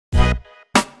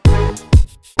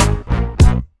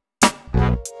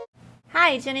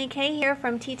Hi, Jenny K here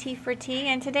from TT for T,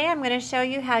 and today I'm going to show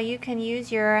you how you can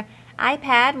use your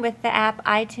iPad with the app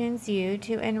iTunesU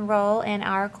to enroll in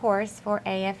our course for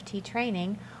AFT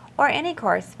training, or any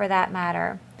course for that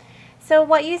matter. So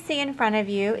what you see in front of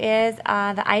you is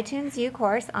the iTunesU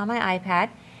course on my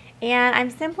iPad, and I'm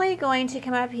simply going to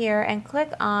come up here and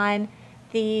click on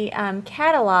the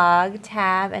catalog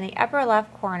tab in the upper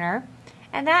left corner,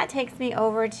 and that takes me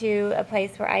over to a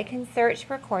place where I can search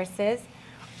for courses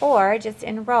or just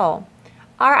enroll.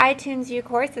 Our iTunesU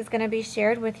course is going to be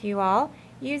shared with you all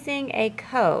using a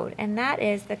code, and that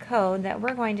is the code that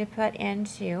we're going to put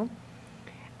into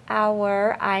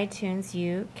our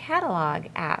iTunesU catalog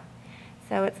app.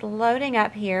 So it's loading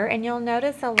up here, and you'll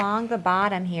notice along the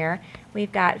bottom here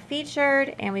we've got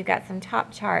featured and we've got some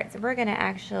top charts. We're going to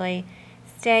actually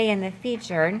stay in the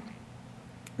featured,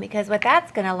 because what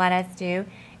that's going to let us do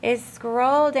is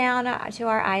scroll down to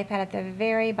our iPad at the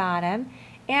very bottom,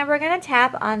 and we're going to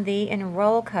tap on the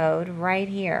enroll code right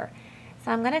here.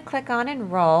 So I'm going to click on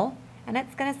enroll, and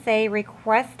it's going to say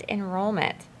request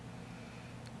enrollment.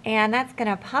 And that's going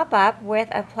to pop up with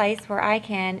a place where I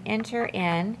can enter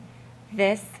in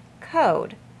this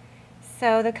code.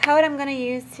 So the code I'm going to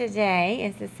use today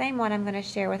is the same one I'm going to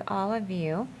share with all of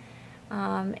you.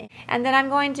 And then I'm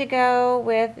going to go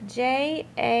with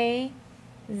JAZKBP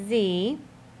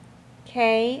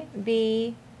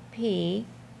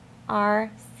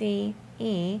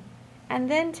RCE,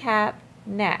 and then tap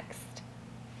next.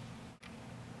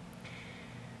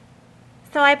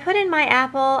 So I put in my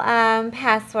Apple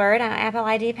password, Apple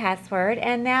ID password,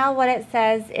 and now what it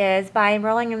says is, by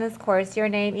enrolling in this course, your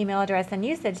name, email address, and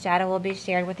usage data will be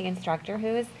shared with the instructor, who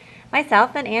is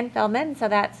myself and Ann Feldman, so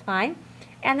that's fine.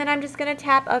 And then I'm just going to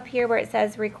tap up here where it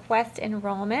says request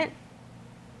enrollment.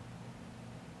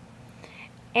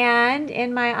 And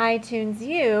in my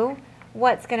iTunesU,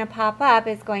 what's going to pop up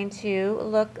is going to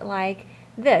look like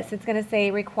this. It's going to say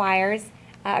requires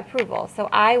approval. So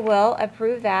I will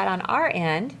approve that on our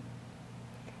end.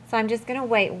 So I'm just going to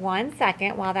wait 1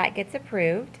 second while that gets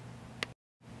approved.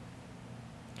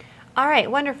 All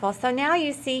right, wonderful. So now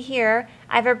you see here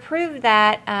I've approved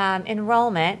that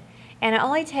enrollment, and it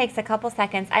only takes a couple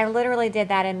seconds. I literally did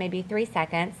that in maybe 3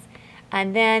 seconds.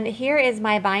 And then here is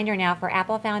my binder now for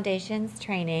Apple Foundations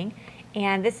training,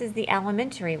 and this is the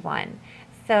elementary one.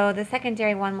 So the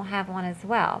secondary one will have one as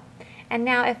well. And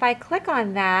now if I click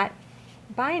on that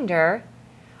binder,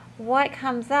 what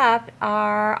comes up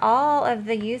are all of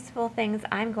the useful things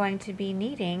I'm going to be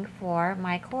needing for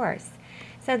my course.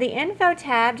 So the info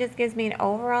tab just gives me an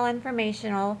overall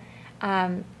informational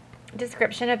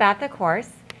description about the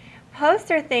course.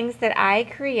 Posts are things that I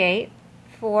create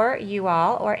for you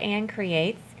all, or Ann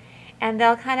creates, and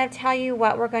they'll kind of tell you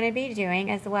what we're going to be doing,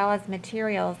 as well as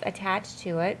materials attached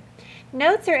to it.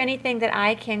 Notes are anything that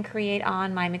I can create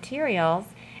on my materials,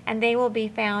 and they will be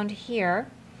found here.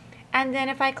 And then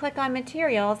if I click on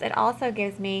materials, it also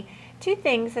gives me 2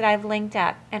 things that I've linked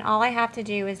up, and all I have to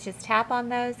do is just tap on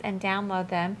those and download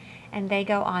them, and they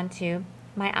go onto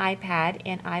my iPad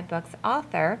in iBooks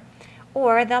Author,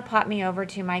 or they'll pop me over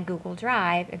to my Google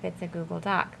Drive if it's a Google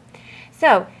Doc.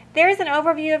 So there's an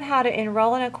overview of how to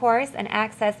enroll in a course and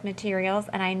access materials,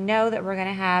 and I know that we're going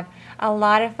to have a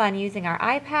lot of fun using our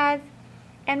iPads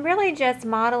and really just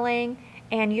modeling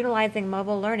and utilizing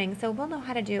mobile learning, so we'll know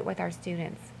how to do it with our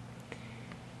students.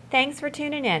 Thanks for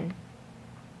tuning in.